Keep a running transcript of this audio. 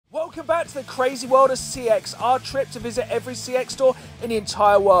Welcome back to the crazy world of CEX, our trip to visit every CEX store in the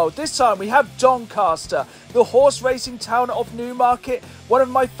entire world. This time we have Doncaster, the horse racing town of Newmarket, one of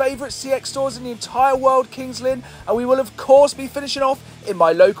my favourite CEX stores in the entire world, Lynn, and we will of course be finishing off in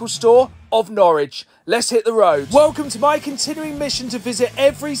my local store of Norwich. Let's hit the road. Welcome to my continuing mission to visit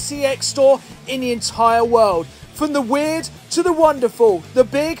every CEX store in the entire world. From the weird to the wonderful, the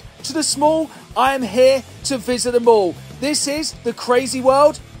big to the small, I am here to visit them all. This is the crazy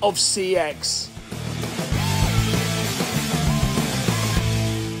world of CEX.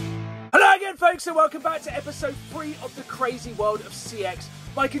 Hello again folks, and welcome back to episode 3 of the crazy world of CEX.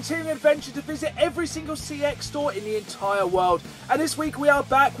 My continuing adventure to visit every single CEX store in the entire world. And this week we are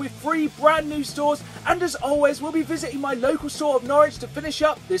back with 3 brand new stores, and as always we'll be visiting my local store of Norwich to finish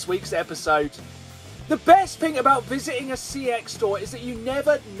up this week's episode. The best thing about visiting a CEX store is that you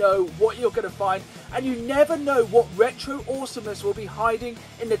never know what you're going to find, and you never know what retro awesomeness will be hiding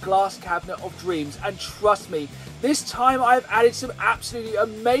in the glass cabinet of dreams. And trust me, this time I have added some absolutely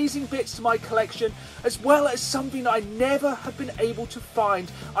amazing bits to my collection, as well as something that I never have been able to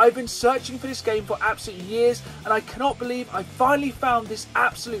find. I've been searching for this game for absolute years, and I cannot believe I finally found this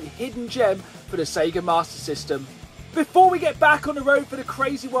absolute hidden gem for the Sega Master System. Before we get back on the road for the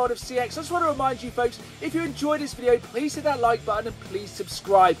crazy world of CEX, I just want to remind you folks, if you enjoyed this video, please hit that like button and please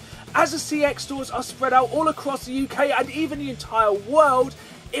subscribe. As the CEX stores are spread out all across the UK and even the entire world,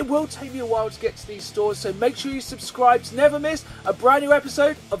 it will take me a while to get to these stores, so make sure you subscribe to never miss a brand new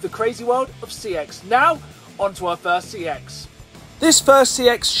episode of the crazy world of CEX. Now, on to our first CEX. This first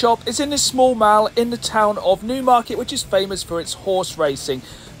CEX shop is in this small mall in the town of Newmarket, which is famous for its horse racing.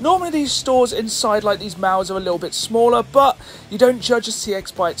 Normally these stores inside like these malls are a little bit smaller, but you don't judge a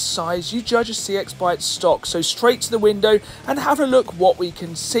CEX by its size, you judge a CEX by its stock. So straight to the window and have a look what we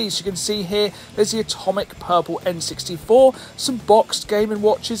can see. So you can see here there's the Atomic Purple N64, some boxed Game &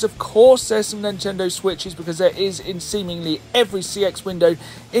 Watches, of course there's some Nintendo Switches because there is in seemingly every CEX window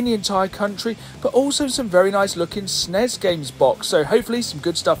in the entire country, but also some very nice looking SNES games box, so hopefully some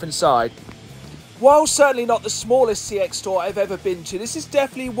good stuff inside. While certainly not the smallest CEX store I've ever been to, this is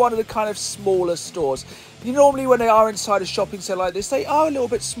definitely one of the kind of smaller stores. Normally when they are inside a shopping centre like this, they are a little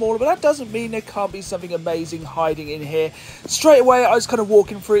bit smaller, but that doesn't mean there can't be something amazing hiding in here. Straight away, I was kind of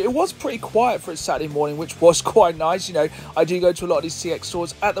walking through. It was pretty quiet for a Saturday morning, which was quite nice. You know, I do go to a lot of these CEX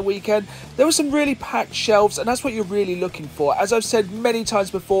stores at the weekend. There were some really packed shelves, and that's what you're really looking for. As I've said many times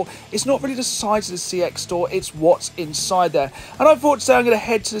before, it's not really the size of the CEX store, it's what's inside there. And I thought today I'm going to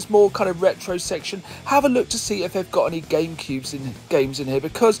head to this more kind of retro section, have a look to see if they've got any games in here,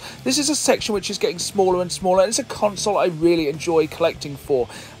 because this is a section which is getting smaller and smaller, and it's a console I really enjoy collecting for.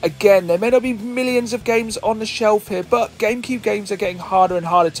 Again, there may not be millions of games on the shelf here, but GameCube games are getting harder and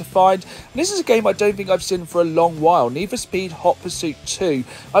harder to find. And this is a game I don't think I've seen for a long while, Need for Speed Hot Pursuit 2.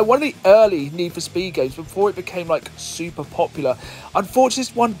 Like one of the early Need for Speed games before it became like super popular. Unfortunately,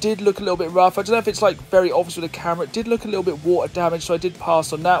 this one did look a little bit rough. I don't know if it's like very obvious with the camera. It did look a little bit water damaged, so I did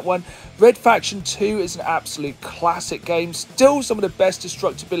pass on that one. Red Faction 2 is an absolute classic game. Still some of the best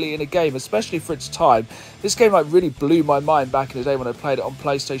destructibility in a game, especially for its time. This game like really blew my mind back in the day when I played it on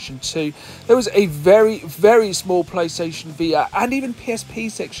PlayStation 2. There was a very, very small PlayStation VR and even PSP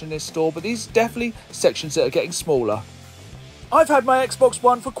section in this store, but these are definitely sections that are getting smaller. I've had my Xbox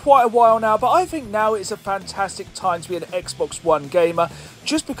One for quite a while now, but I think now is a fantastic time to be an Xbox One gamer,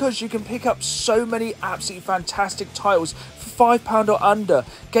 just because you can pick up so many absolutely fantastic titles for £5 or under.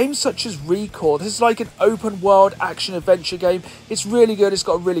 Games such as Recall, this is like an open world action adventure game. It's really good, it's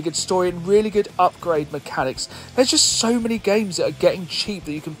got a really good story and really good upgrade mechanics. There's just so many games that are getting cheap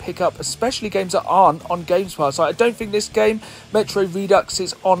that you can pick up, especially games that aren't on Games Pass. Like, I don't think this game, Metro Redux,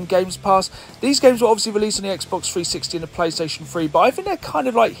 is on Games Pass. These games were obviously released on the Xbox 360 and the PlayStation 3, but I think they're kind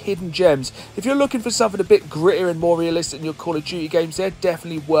of like hidden gems. If you're looking for something a bit grittier and more realistic than your Call of Duty games, they're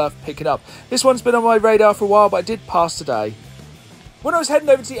definitely worth picking up. This one's been on my radar for a while, but I did pass today. When I was heading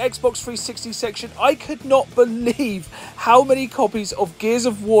over to the Xbox 360 section, I could not believe how many copies of Gears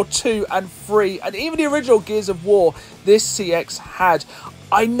of War 2 and 3, and even the original Gears of War, this CEX had.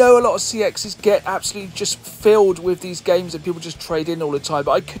 I know a lot of CEXs get absolutely just filled with these games that people just trade in all the time,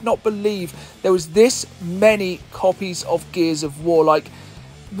 but I could not believe there was this many copies of Gears of War. Like,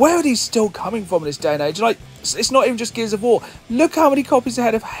 where are these still coming from in this day and age? Like, it's not even just Gears of War. Look how many copies they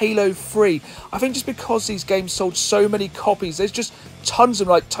had of Halo 3. I think just because these games sold so many copies, there's just tons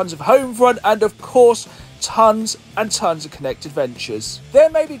of tons of Homefront, and of course tons and tons of Kinect Adventures. There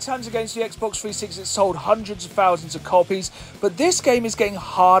may be tons of games for the Xbox 360 that sold hundreds of thousands of copies, but this game is getting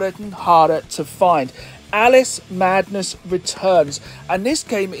harder and harder to find. Alice Madness Returns, and this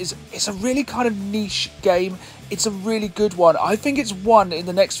game is a really kind of niche game it's a really good one. I think it's one in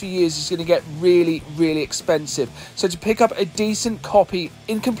the next few years is going to get really, really expensive. So to pick up a decent copy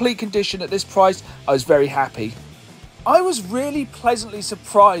in complete condition at this price, I was very happy. I was really pleasantly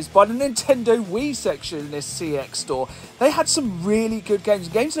surprised by the Nintendo Wii section in this CEX store. They had some really good games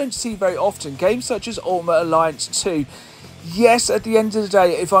I don't see very often. Games such as Ultimate Alliance 2. Yes, at the end of the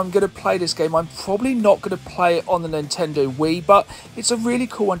day, if I'm going to play this game, I'm probably not going to play it on the Nintendo Wii, but it's a really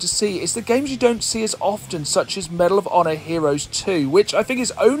cool one to see. It's the games you don't see as often, such as Medal of Honor Heroes 2, which I think is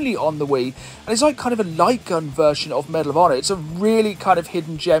only on the Wii, and it's like kind of a light gun version of Medal of Honor. It's a really kind of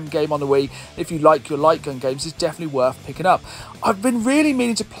hidden gem game on the Wii. If you like your light gun games, it's definitely worth picking up. I've been really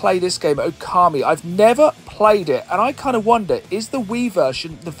meaning to play this game at Okami. I've never played it, and I kind of wonder, is the Wii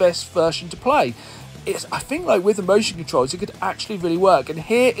version the best version to play? I think like with the motion controls, it could actually really work. And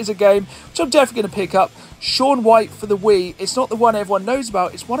here is a game which I'm definitely going to pick up. Shaun White for the Wii. It's not the one everyone knows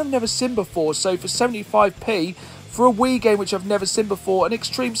about. It's one I've never seen before. So for 75p, for a Wii game which I've never seen before, an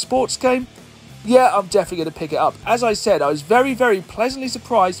extreme sports game, yeah, I'm definitely going to pick it up. As I said, I was very, very pleasantly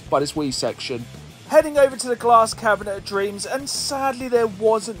surprised by this Wii section. Heading over to the glass cabinet of dreams, and sadly there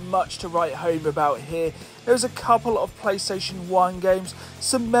wasn't much to write home about here. There was a couple of PlayStation 1 games,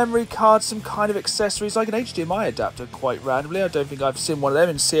 some memory cards, some kind of accessories, like an HDMI adapter quite randomly. I don't think I've seen one of them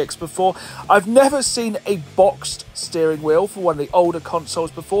in CEX before. I've never seen a boxed steering wheel for one of the older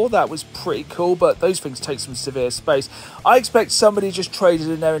consoles before. That was pretty cool, but those things take some severe space. I expect somebody just traded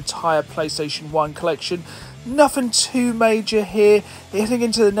in their entire PlayStation 1 collection. Nothing too major here. Heading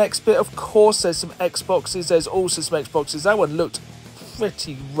into the next bit, of course, there's some Xboxes. There's also some Xboxes. That one looked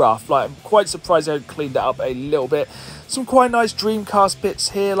pretty rough. Like, I'm quite surprised they cleaned that up a little bit. Some quite nice Dreamcast bits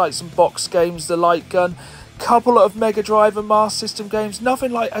here, like some box games, the light gun. Couple of Mega Drive and Master System games.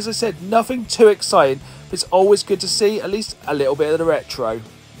 Nothing like, as I said, nothing too exciting. But it's always good to see at least a little bit of the retro.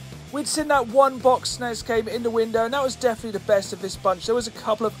 We'd seen that one box SNES game in the window, and that was definitely the best of this bunch. There was a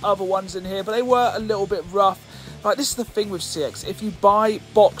couple of other ones in here, but they were a little bit rough. Like, this is the thing with CEX. If you buy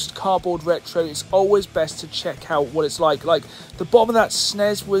boxed cardboard retro, it's always best to check out what it's like. Like, the bottom of that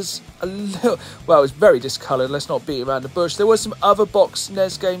SNES was a little... well, it was very discoloured. Let's not beat around the bush. There were some other boxed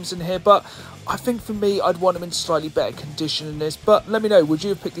SNES games in here, but I think for me, I'd want them in slightly better condition than this. But let me know, would you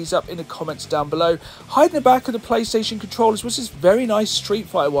have picked these up in the comments down below? Hiding the back of the PlayStation controllers was this very nice Street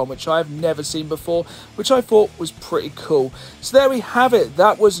Fighter one, which I've never seen before, which I thought was pretty cool. So there we have it.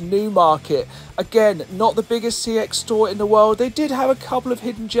 That was Newmarket. Again, not the biggest CEX store in the world. They did have a couple of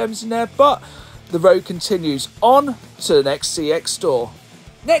hidden gems in there, but the road continues on to the next CEX store.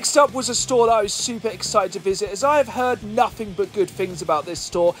 Next up was a store that I was super excited to visit, as I have heard nothing but good things about this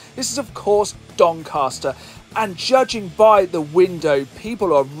store. This is, of course, Doncaster. And judging by the window,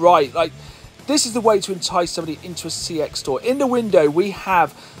 people are right. Like, this is the way to entice somebody into a CEX store. In the window, we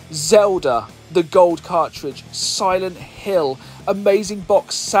have Zelda, the gold cartridge, Silent Hill, amazing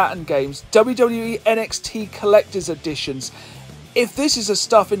box Saturn games, WWE NXT collector's editions. If this is the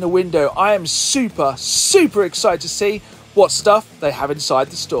stuff in the window, I am super, super excited to see what stuff they have inside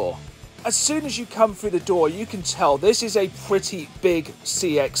the store. As soon as you come through the door, you can tell this is a pretty big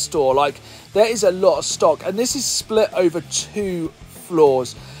CEX store. Like, there is a lot of stock, and this is split over 2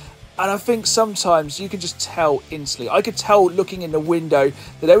 floors. And I think sometimes you can just tell instantly. I could tell looking in the window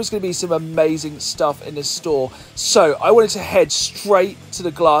that there was going to be some amazing stuff in this store. So I wanted to head straight to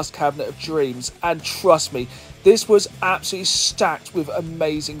the glass cabinet of dreams, and trust me, this was absolutely stacked with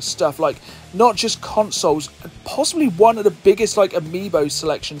amazing stuff, like not just consoles, possibly one of the biggest like amiibo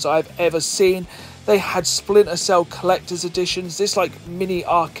selections I've ever seen. They had Splinter Cell collector's editions, this like mini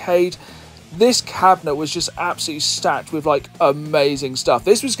arcade. This cabinet was just absolutely stacked with like amazing stuff.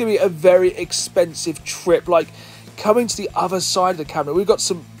 This was going to be a very expensive trip. Like, coming to the other side of the cabinet, we've got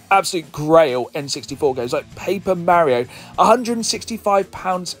some absolute grail N64 games like Paper Mario,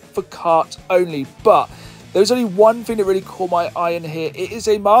 £165 for cart only, but there's only one thing that really caught my eye in here. It is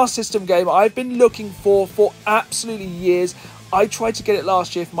a Master System game I've been looking for absolutely years. I tried to get it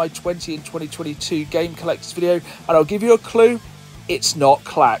last year for my 20 and 2022 game collectors video, and I'll give you a clue, it's not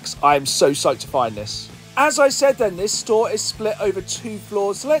Clax. I am so psyched to find this. As I said then, this store is split over 2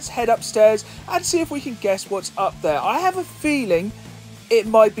 floors, so let's head upstairs and see if we can guess what's up there. I have a feeling it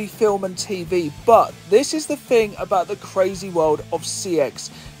might be film and TV, but this is the thing about the crazy world of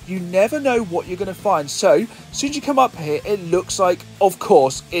CEX. You never know what you're going to find. So, as soon as you come up here, it looks like, of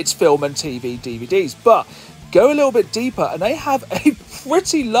course, it's film and TV DVDs. But go a little bit deeper, and they have a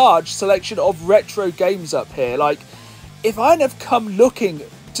pretty large selection of retro games up here. Like, if I hadn't have come looking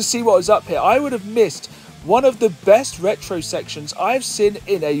to see what was up here, I would have missed one of the best retro sections I've seen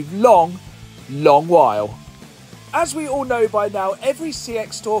in a long, long while. As we all know by now, every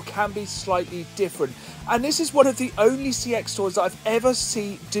CX store can be slightly different, and this is one of the only CX stores that I've ever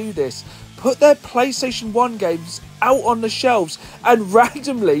seen do this. Put their PlayStation 1 games out on the shelves, and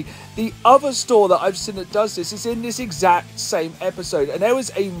randomly the other store that I've seen that does this is in this exact same episode, and there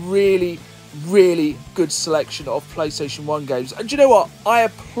was a really good selection of PlayStation 1 games. And do you know what? I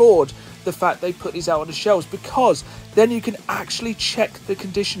applaud the fact they put these out on the shelves, because then you can actually check the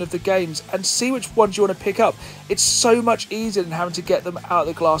condition of the games and see which ones you want to pick up. It's so much easier than having to get them out of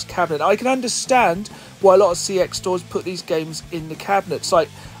the glass cabinet. I can understand why a lot of CX stores put these games in the cabinets. Like,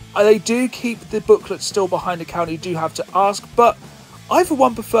 they do keep the booklet still behind the counter, you do have to ask, but I for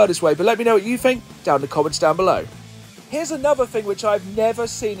one prefer this way. But let me know what you think down in the comments down below. Here's another thing which I've never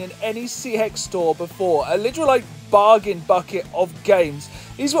seen in any CX store before. A literal like bargain bucket of games.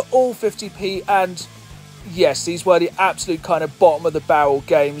 These were all 50p, and yes, these were the absolute kind of bottom of the barrel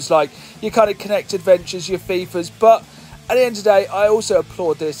games, like your kind of Connect Adventures, your FIFAs. But at the end of the day, I also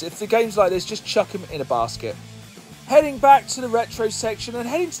applaud this. If the games like this, just chuck them in a basket. Heading back to the retro section and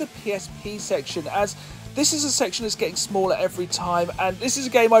heading to the PSP section, as this is a section that's getting smaller every time, and this is a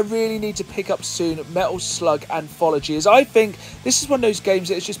game I really need to pick up soon, Metal Slug Anthology, as I think this is one of those games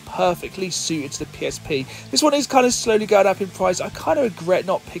that is just perfectly suited to the PSP. This one is kind of slowly going up in price. I kind of regret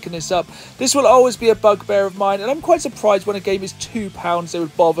not picking this up. This will always be a bugbear of mine, and I'm quite surprised when a game is £2 they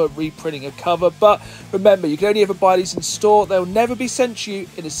would bother reprinting a cover. But remember, you can only ever buy these in store. They'll never be sent to you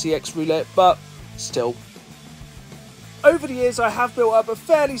in a CX roulette, but still. Over the years, I have built up a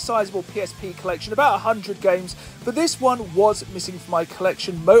fairly sizable PSP collection, about 100 games, but this one was missing from my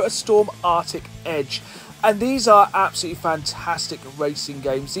collection, MotorStorm Arctic Edge. And these are absolutely fantastic racing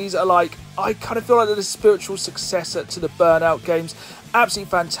games. These are like, I kind of feel like they're the spiritual successor to the Burnout games. Absolutely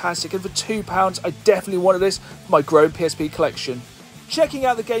fantastic, and for £2, I definitely wanted this for my growing PSP collection. Checking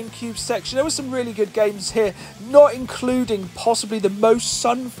out the GameCube section, there were some really good games here, not including possibly the most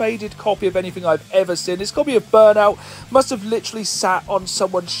sun-faded copy of anything I've ever seen. This copy of Burnout must have literally sat on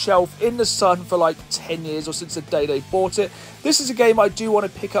someone's shelf in the sun for like 10 years or since the day they bought it. This is a game I do want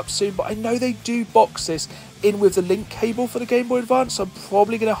to pick up soon, but I know they do box this in with the link cable for the Game Boy Advance, so I'm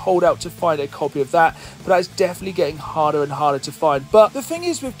probably going to hold out to find a copy of that, but that is definitely getting harder and harder to find. But the thing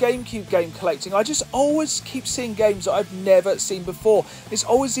is with GameCube game collecting, I just always keep seeing games that I've never seen before. It's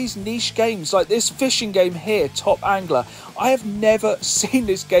always these niche games, like this fishing game here, Top Angler. I have never seen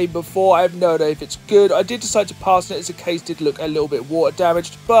this game before. I have no idea if it's good. I did decide to pass it as the case did look a little bit water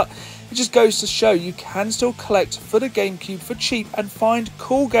damaged, but it just goes to show you can still collect for the GameCube for cheap and find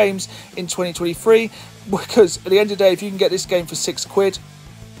cool games in 2023, because at the end of the day, if you can get this game for £6,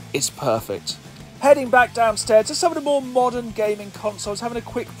 it's perfect. Heading back downstairs to some of the more modern gaming consoles, having a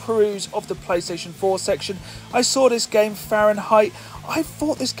quick peruse of the PlayStation 4 section, I saw this game Fahrenheit. I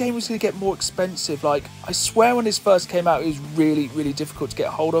thought this game was going to get more expensive. Like, I swear when this first came out, it was really difficult to get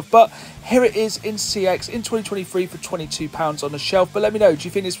hold of. But here it is in CX in 2023 for £22 on the shelf. But let me know, do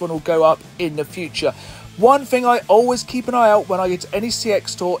you think this one will go up in the future? One thing I always keep an eye out when I get to any CX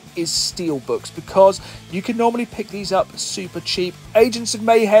store is steelbooks, because you can normally pick these up super cheap. Agents of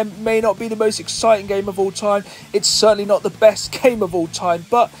Mayhem may not be the most exciting game of all time. It's certainly not the best game of all time,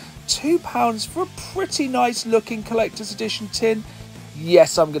 but £2 for a pretty nice looking collector's edition tin.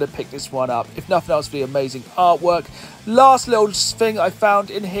 Yes, I'm going to pick this one up. If nothing else, for the amazing artwork. Last little thing I found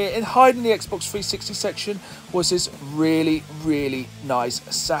in here, in hiding the Xbox 360 section, was this really nice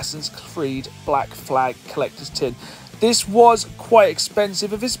Assassin's Creed Black Flag collector's tin. This was quite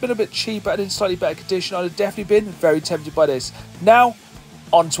expensive. If it's been a bit cheaper and in slightly better condition, I'd have definitely been very tempted by this. Now,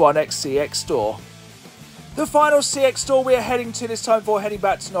 on to our next CX store. The final CX store we are heading to this time before heading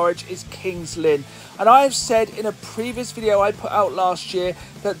back to Norwich is King's Lynn. And I have said in a previous video I put out last year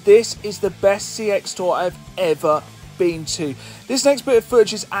that this is the best CX store I've ever been to. This next bit of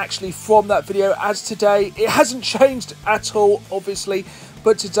footage is actually from that video, as today it hasn't changed at all, obviously,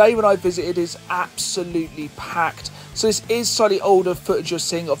 but today when I visited is absolutely packed. So this is slightly older footage you're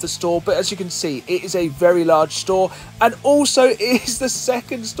seeing of the store, but as you can see, it is a very large store, and also it is the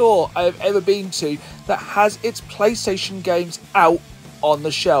second store I have ever been to that has its PlayStation games out on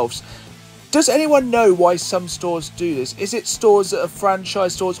the shelves. Does anyone know why some stores do this? Is it stores that are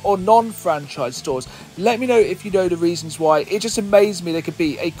franchise stores or non-franchise stores? Let me know if you know the reasons why. It just amazed me there could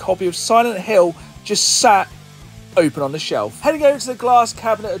be a copy of Silent Hill just sat open on the shelf. Heading over to the glass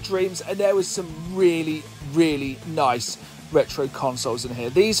cabinet of dreams, and there was some really nice retro consoles in here.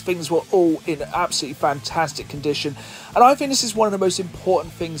 These things were all in absolutely fantastic condition, and I think this is one of the most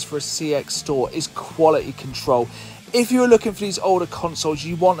important things for a CX store is quality control. If you're looking for these older consoles,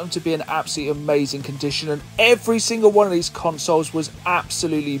 you want them to be in absolutely amazing condition, and every single one of these consoles was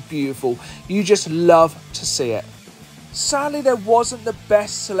absolutely beautiful. You just love to see it. Sadly, there wasn't the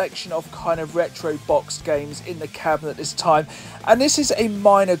best selection of kind of retro boxed games in the cabinet this time, and this is a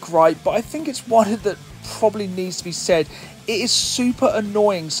minor gripe, but I think it's one that probably needs to be said. It is super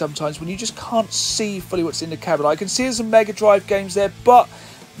annoying sometimes when you just can't see fully what's in the cabinet. I can see there's some Mega Drive games there, but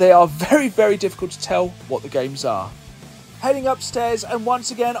they are very, very difficult to tell what the games are. Heading upstairs, and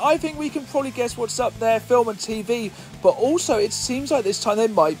once again, I think we can probably guess what's up there, film and TV, but also it seems like this time there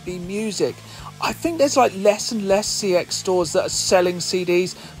might be music. I think there's like less and less CEX stores that are selling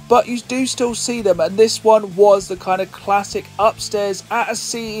CDs, but you do still see them, and this one was the kind of classic upstairs at a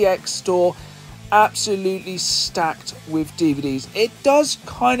CEX store, absolutely stacked with DVDs. It does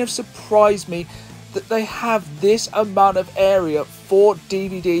kind of surprise me that they have this amount of area for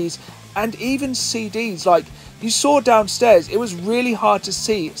DVDs and even CDs. Like, you saw downstairs, it was really hard to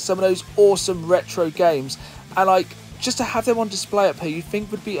see some of those awesome retro games, and like, just to have them on display up here, you think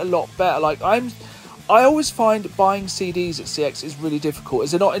would be a lot better. Like, I always find buying CDs at CEX is really difficult,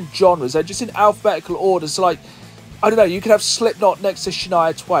 as they're not in genres, they're just in alphabetical order. So like, I don't know, you could have Slipknot next to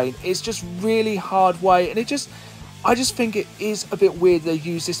Shania Twain. It's just really hard way, and I just think it is a bit weird they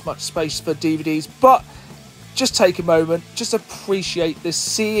use this much space for DVDs. But just take a moment, just appreciate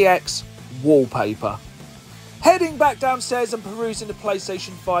this CEX wallpaper. Heading back downstairs and perusing the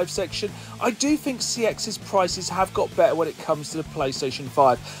PlayStation 5 section, I do think CEX's prices have got better when it comes to the PlayStation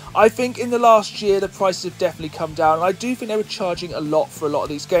 5. I think in the last year the prices have definitely come down, and I do think they were charging a lot for a lot of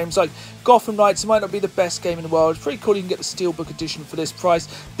these games. Like Gotham Knights, it might not be the best game in the world. It's pretty cool you can get the Steelbook edition for this price.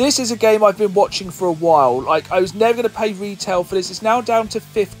 This is a game I've been watching for a while. Like, I was never going to pay retail for this. It's now down to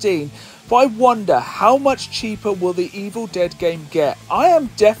 15, but I wonder how much cheaper will the Evil Dead game get. I am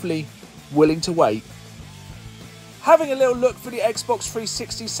definitely willing to wait. Having a little look for the Xbox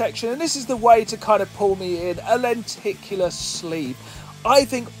 360 section, and this is the way to kind of pull me in, a lenticular sleeve. I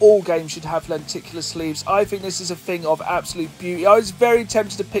think all games should have lenticular sleeves. I think this is a thing of absolute beauty. I was very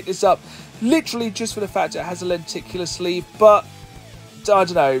tempted to pick this up, literally just for the fact it has a lenticular sleeve, but I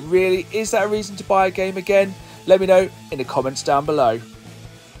don't know, really, is that a reason to buy a game again? Let me know in the comments down below.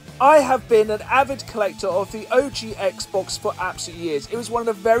 I have been an avid collector of the OG Xbox for absolute years. It was one of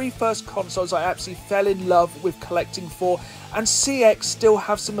the very first consoles I absolutely fell in love with collecting for, and CEX still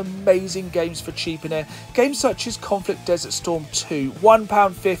have some amazing games for cheap in here. Games such as Conflict Desert Storm 2,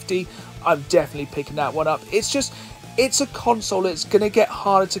 £1.50, I'm definitely picking that one up. It's a console that's going to get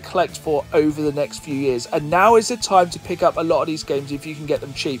harder to collect for over the next few years, and now is the time to pick up a lot of these games if you can get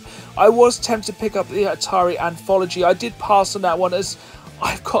them cheap. I was tempted to pick up the Atari Anthology. I did pass on that one, as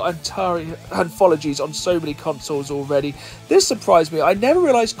I've got Atari anthologies on so many consoles already. This surprised me. I never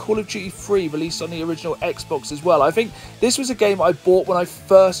realised Call of Duty 3 released on the original Xbox as well. I think this was a game I bought when I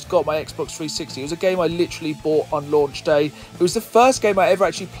first got my Xbox 360. It was a game I literally bought on launch day. It was the first game I ever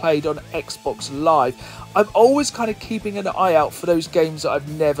actually played on Xbox Live. I'm always kind of keeping an eye out for those games that I've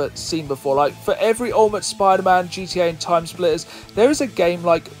never seen before. Like, for every Ultimate Spider-Man, GTA and Time Splitters, there is a game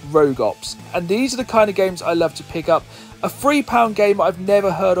like Rogue Ops. And these are the kind of games I love to pick up. A £3 game I've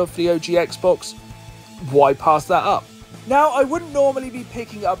never heard of for the OG Xbox, why pass that up? Now, I wouldn't normally be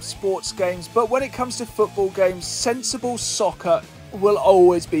picking up sports games, but when it comes to football games, sensible soccer will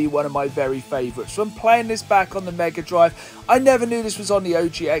always be one of my very favourites. From playing this back on the Mega Drive, I never knew this was on the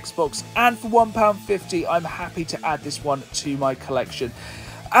OG Xbox, and for £1.50, I'm happy to add this one to my collection.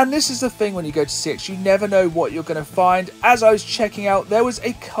 And this is the thing when you go to CEX, you never know what you're going to find. As I was checking out, there was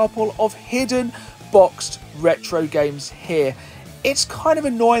a couple of hidden boxed retro games here. It's kind of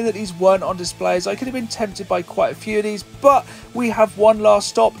annoying that these weren't on displays. I could have been tempted by quite a few of these, but we have one last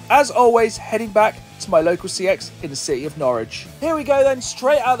stop, as always, heading back to my local CEX in the city of Norwich. Here we go then,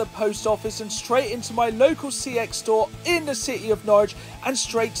 straight out of the post office and straight into my local CEX store in the city of Norwich, and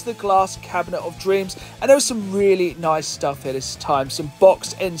straight to the glass cabinet of dreams. And there was some really nice stuff here this time. Some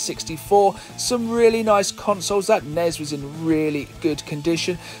boxed N64, some really nice consoles. That NES was in really good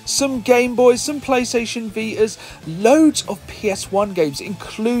condition. Some Game Boys, some PlayStation Vitas, loads of PS1 games,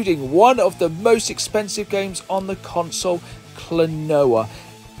 including one of the most expensive games on the console, Klonoa.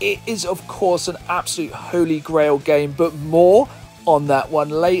 It is, of course, an absolute holy grail game, but more on that one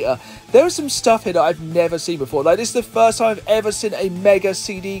later. There is some stuff here that I've never seen before. Like, this is the first time I've ever seen a Mega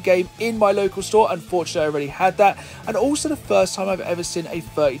CD game in my local store. Unfortunately, I already had that. And also the first time I've ever seen a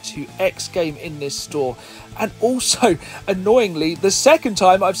 32X game in this store. And also, annoyingly, the second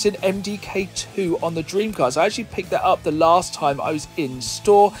time I've seen MDK2 on the Dreamcast. I actually picked that up the last time I was in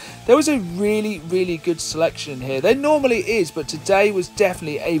store. There was a really, really good selection in here. There normally is, but today was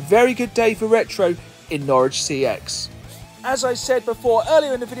definitely a very good day for retro in Norwich CEX. As I said before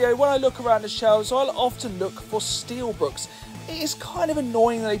earlier in the video, when I look around the shelves, I'll often look for steelbooks. It is kind of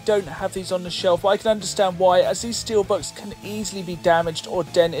annoying that they don't have these on the shelf, but I can understand why, as these steelbooks can easily be damaged or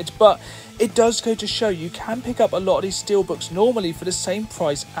dented, but it does go to show you can pick up a lot of these steelbooks normally for the same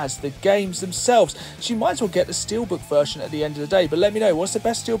price as the games themselves, so you might as well get the steelbook version at the end of the day. But let me know, what's the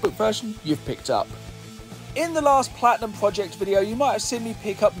best steelbook version you've picked up? In the last Platinum Project video, you might have seen me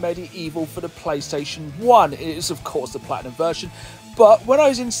pick up Medieval for the PlayStation 1. It is, of course, the Platinum version. But when I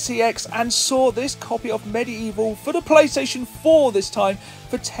was in CEX and saw this copy of Medieval for the PlayStation 4 this time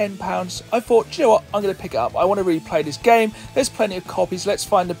for £10, I thought, do you know what, I'm going to pick it up. I want to replay this game. There's plenty of copies. Let's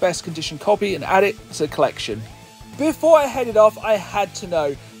find the best condition copy and add it to the collection. Before I headed off, I had to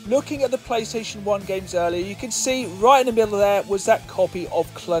know. Looking at the PlayStation 1 games earlier, you can see right in the middle there was that copy of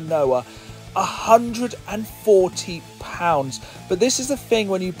Klonoa. £140. But this is the thing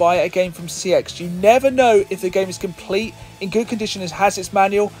when you buy a game from CEX, you never know if the game is complete, in good condition, and has its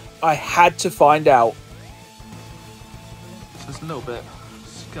manual. I had to find out. So it's a little bit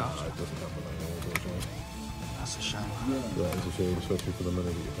scuffed. That's a shame. That is a shame, especially for the money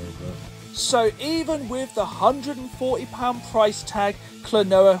that you paid for that. So even with the £140 price tag,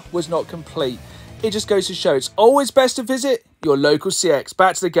 Klonoa was not complete. It just goes to show it's always best to visit your local CEX.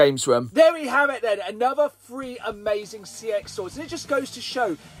 Back to the games room. There we have it then, another 3 amazing CEX stores. And it just goes to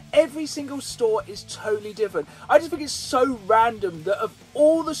show every single store is totally different. I just think it's so random that of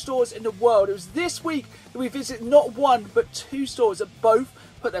all the stores in the world, it was this week that we visited not 1 but 2 stores that both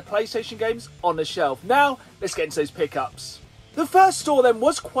put their PlayStation games on the shelf. Now, let's get into those pickups. The first store then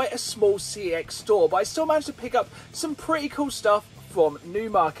was quite a small CEX store, but I still managed to pick up some pretty cool stuff from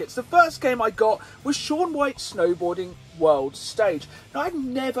Newmarket. The first game I got was Shaun White's Snowboarding World Stage. Now, I'd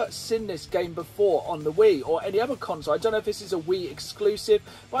never seen this game before on the Wii or any other console. I don't know if this is a Wii exclusive,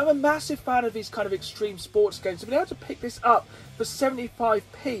 but I'm a massive fan of these kind of extreme sports games. So being able to pick this up for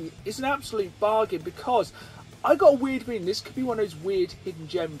 75p is an absolute bargain, because I got a weird feeling this could be one of those weird hidden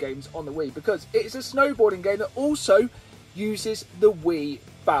gem games on the Wii, because it is a snowboarding game that also uses the Wii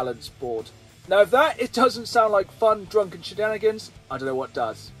balance board. Now, if it doesn't sound like fun, drunken shenanigans, I don't know what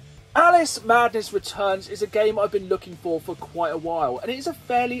does. Alice Madness Returns is a game I've been looking for quite a while, and it is a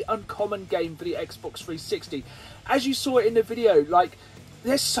fairly uncommon game for the Xbox 360. As you saw it in the video, like,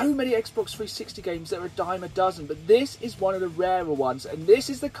 there's so many Xbox 360 games that are a dime a dozen, but this is one of the rarer ones, and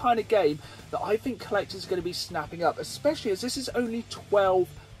this is the kind of game that I think collectors are going to be snapping up, especially as this is only £12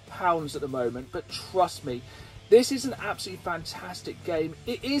 at the moment. But trust me, this is an absolutely fantastic game.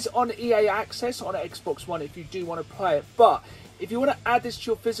 It is on EA Access on Xbox One if you do want to play it. But if you want to add this to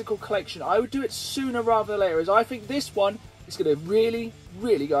your physical collection, I would do it sooner rather than later, as I think this one is going to really,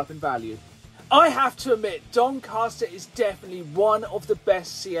 really go up in value. I have to admit, Doncaster is definitely one of the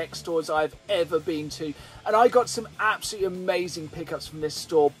best CEX stores I've ever been to, and I got some absolutely amazing pickups from this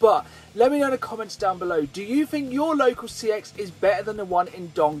store. But let me know in the comments down below, do you think your local CEX is better than the one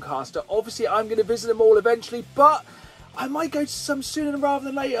in Doncaster? Obviously, I'm going to visit them all eventually, but I might go to some sooner rather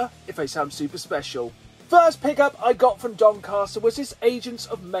than later if they sound super special. First pickup I got from Doncaster was this Agents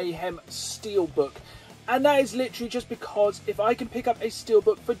of Mayhem Steelbook. And that is literally just because if I can pick up a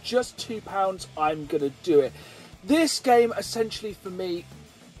steelbook for just £2, I'm going to do it. This game, essentially for me,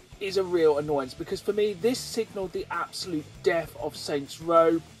 is a real annoyance, because for me, this signalled the absolute death of Saints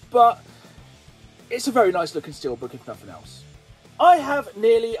Row, but it's a very nice looking steelbook if nothing else. I have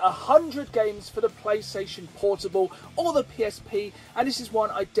nearly 100 games for the PlayStation Portable or the PSP, and this is one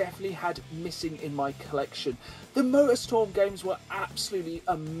I definitely had missing in my collection. The MotorStorm games were absolutely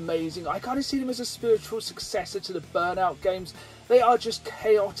amazing. I kind of see them as a spiritual successor to the Burnout games. They are just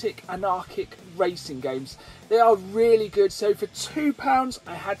chaotic, anarchic racing games. They are really good, so for £2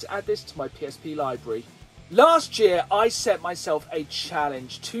 I had to add this to my PSP library. Last year I set myself a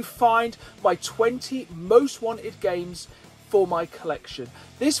challenge to find my 20 most wanted games for my collection.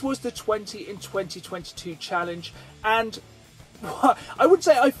 This was the 20 in 2022 challenge, and I would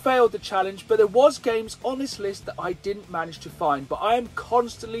say I failed the challenge, but there was games on this list that I didn't manage to find. But I am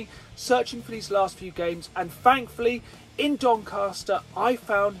constantly searching for these last few games, and thankfully in Doncaster I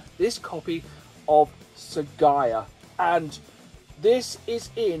found this copy of Sagaya, and this is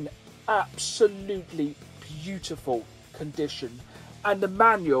in absolutely beautiful condition. And the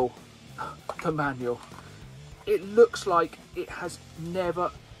manual, it looks like it has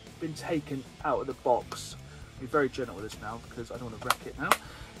never been taken out of the box. Be very gentle with this now, because I don't want to wreck it now.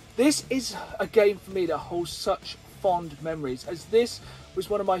 This is a game for me that holds such fond memories, as this was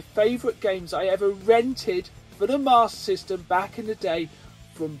one of my favourite games I ever rented for the Master System back in the day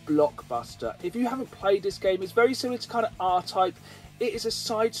from Blockbuster. If you haven't played this game, it's very similar to kind of R-Type. It is a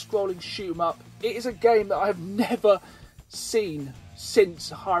side-scrolling shoot-'em-up. It is a game that I have never seen since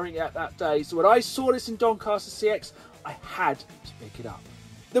hiring it that day. So when I saw this in Doncaster CEX, I had to pick it up.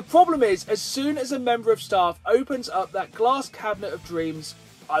 The problem is, as soon as a member of staff opens up that glass cabinet of dreams,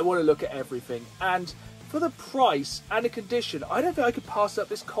 I want to look at everything. And for the price and the condition, I don't think I could pass up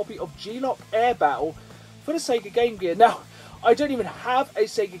this copy of G-Lock Air Battle for the Sega Game Gear. Now, I don't even have a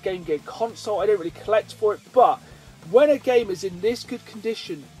Sega Game Gear console, I don't really collect for it, but when a game is in this good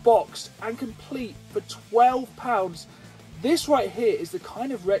condition, boxed and complete for £12, this right here is the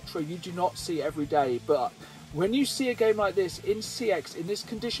kind of retro you do not see every day. But when you see a game like this in CEX in this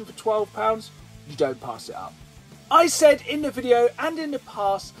condition for £12, you don't pass it up. I said in the video and in the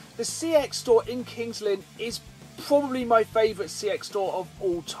past, the CEX store in Kings Lynn is probably my favourite CEX store of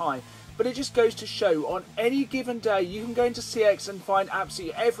all time. But it just goes to show, on any given day, you can go into CEX and find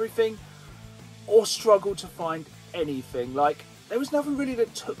absolutely everything, or struggle to find anything. Like, there was nothing really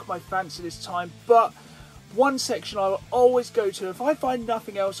that took my fancy this time, but one section I will always go to. If I find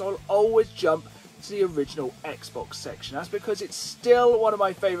nothing else, I'll always jump to the original Xbox section. That's because it's still one of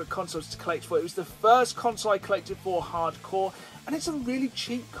my favourite consoles to collect for. It was the first console I collected for hardcore, and it's a really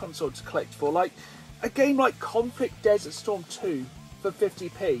cheap console to collect for. Like, a game like Conflict Desert Storm 2 for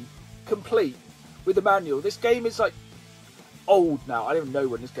 50p, complete, with the manual. This game is like old now. I don't even know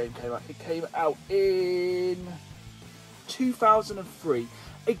when this game came out. It came out in 2003.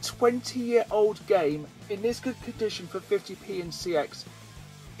 A 20-year-old game in this good condition for 50p in CEX.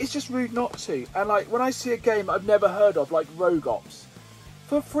 It's just rude not to. And like, when I see a game I've never heard of, like Rogue Ops,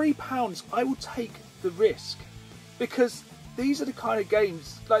 for £3 I will take the risk, because these are the kind of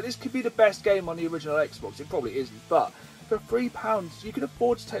games, like, this could be the best game on the original Xbox. It probably isn't, but for £3 you can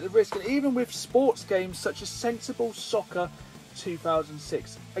afford to take the risk. And even with sports games such as Sensible Soccer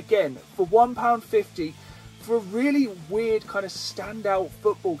 2006, again for £1.50, for a really weird kind of standout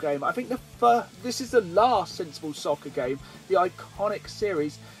football game. I think this is the last Sensible Soccer game, the iconic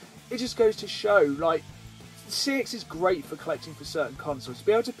series. It just goes to show, like, CEX is great for collecting for certain consoles. To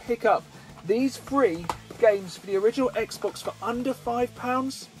be able to pick up these 3 games for the original Xbox for under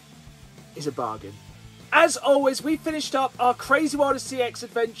 £5 is a bargain. As always, we finished up our Crazy World of CEX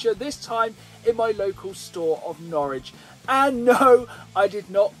adventure, this time in my local store of Norwich. And no, I did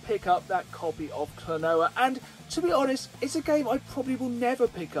not pick up that copy of Klonoa. And to be honest, it's a game I probably will never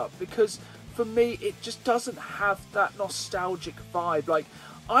pick up, because for me, it just doesn't have that nostalgic vibe. Like,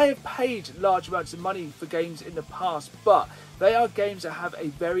 I have paid large amounts of money for games in the past, but they are games that have a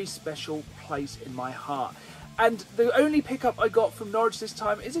very special place in my heart. And the only pickup I got from Norwich this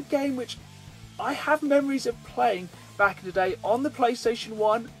time is a game which I have memories of playing back in the day on the PlayStation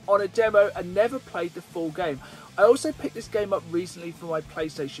 1 on a demo, and never played the full game. I also picked this game up recently for my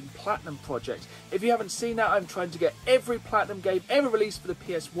PlayStation Platinum project. If you haven't seen that, I'm trying to get every Platinum game ever released for the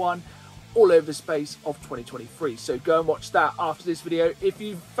PS1 all over the space of 2023. So go and watch that after this video if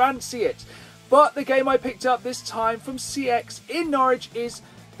you fancy it. But the game I picked up this time from CEX in Norwich is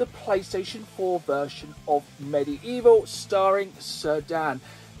the PlayStation 4 version of Medieval, starring Sir Dan.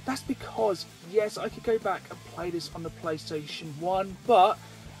 That's because, yes, I could go back and play this on the PlayStation 1, but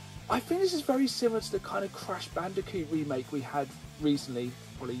I think this is very similar to the kind of Crash Bandicoot remake we had recently,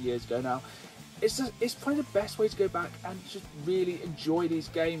 probably years ago now. It's probably the best way to go back and just really enjoy these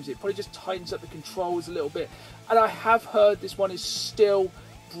games. It probably just tightens up the controls a little bit. And I have heard this one is still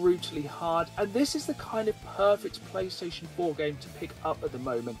brutally hard. And this is the kind of perfect PlayStation 4 game to pick up at the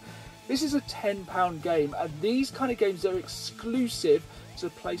moment. This is a £10 game, and these kind of games that are exclusive to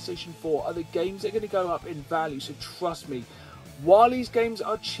the PlayStation 4 are the games that are going to go up in value. So trust me, while these games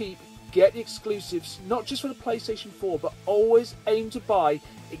are cheap, get the exclusives, not just for the PlayStation 4, but always aim to buy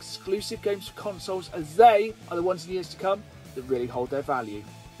exclusive games for consoles, as they are the ones in the years to come that really hold their value.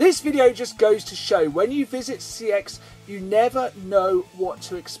 This video just goes to show, when you visit CEX, you never know what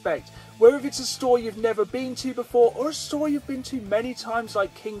to expect. Whether it's a store you've never been to before, or a store you've been to many times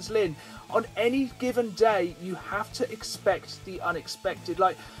like Kings Lynn, on any given day you have to expect the unexpected.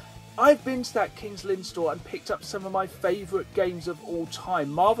 Like, I've been to that Kings Lynn store and picked up some of my favourite games of all time.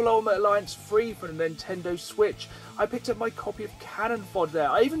 Marvel Ultimate Alliance 3 for the Nintendo Switch. I picked up my copy of Cannon Fodder there.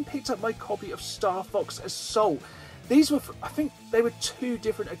 I even picked up my copy of Star Fox Assault. These were, I think they were 2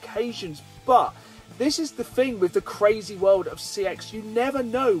 different occasions, but this is the thing with the crazy world of CEX. You never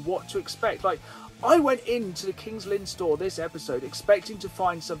know what to expect. Like, I went into the Kings Lynn store this episode expecting to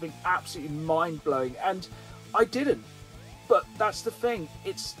find something absolutely mind-blowing, and I didn't. But that's the thing.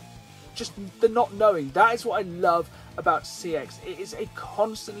 It's just the not knowing. That is what I love about CEX. It is a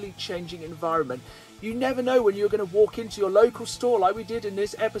constantly changing environment. You never know when you're going to walk into your local store like we did in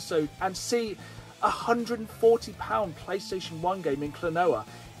this episode and see a £140 PlayStation 1 game in Klonoa.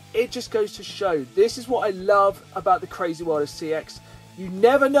 It just goes to show, this is what I love about the crazy world of CEX. You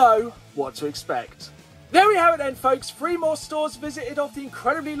never know what to expect. There we have it then, folks. 3 more stores visited off the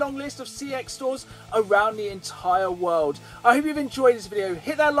incredibly long list of CEX stores around the entire world. I hope you've enjoyed this video.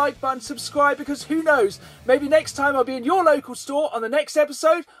 Hit that like button, subscribe, because who knows, maybe next time I'll be in your local store on the next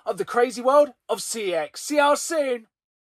episode of the crazy world of CEX. See y'all soon.